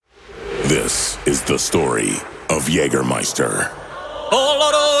This is the story of Jägermeister.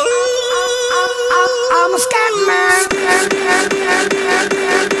 I'm a Scatman.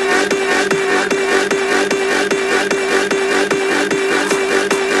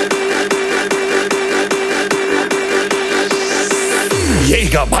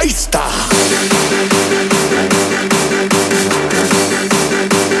 Jägermeister.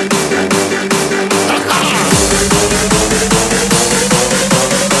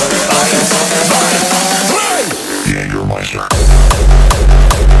 Jägermeister.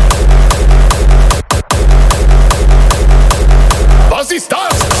 Was ist das?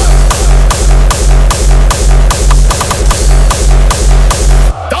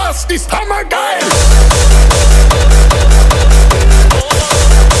 Das ist hammergeil!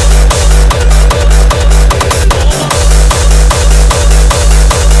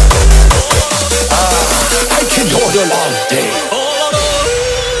 I can yodel all day.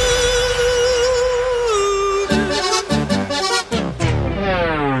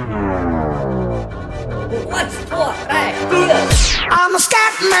 What's 4, 5, 4? I'm a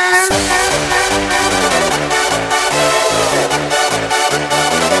Scatman.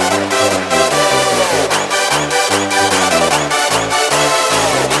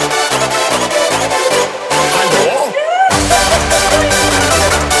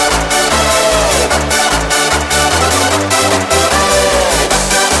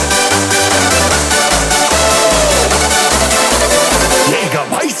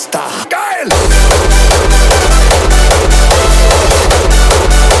 Jägermeister! Geil!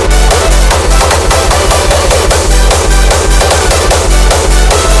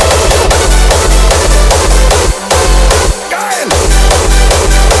 Geil!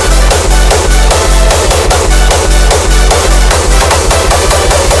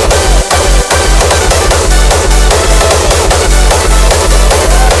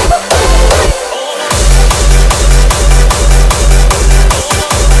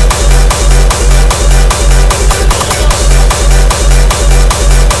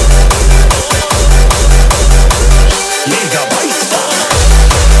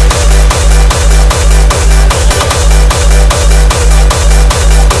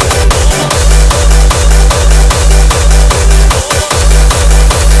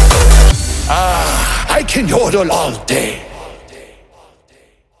 I can yodel all day.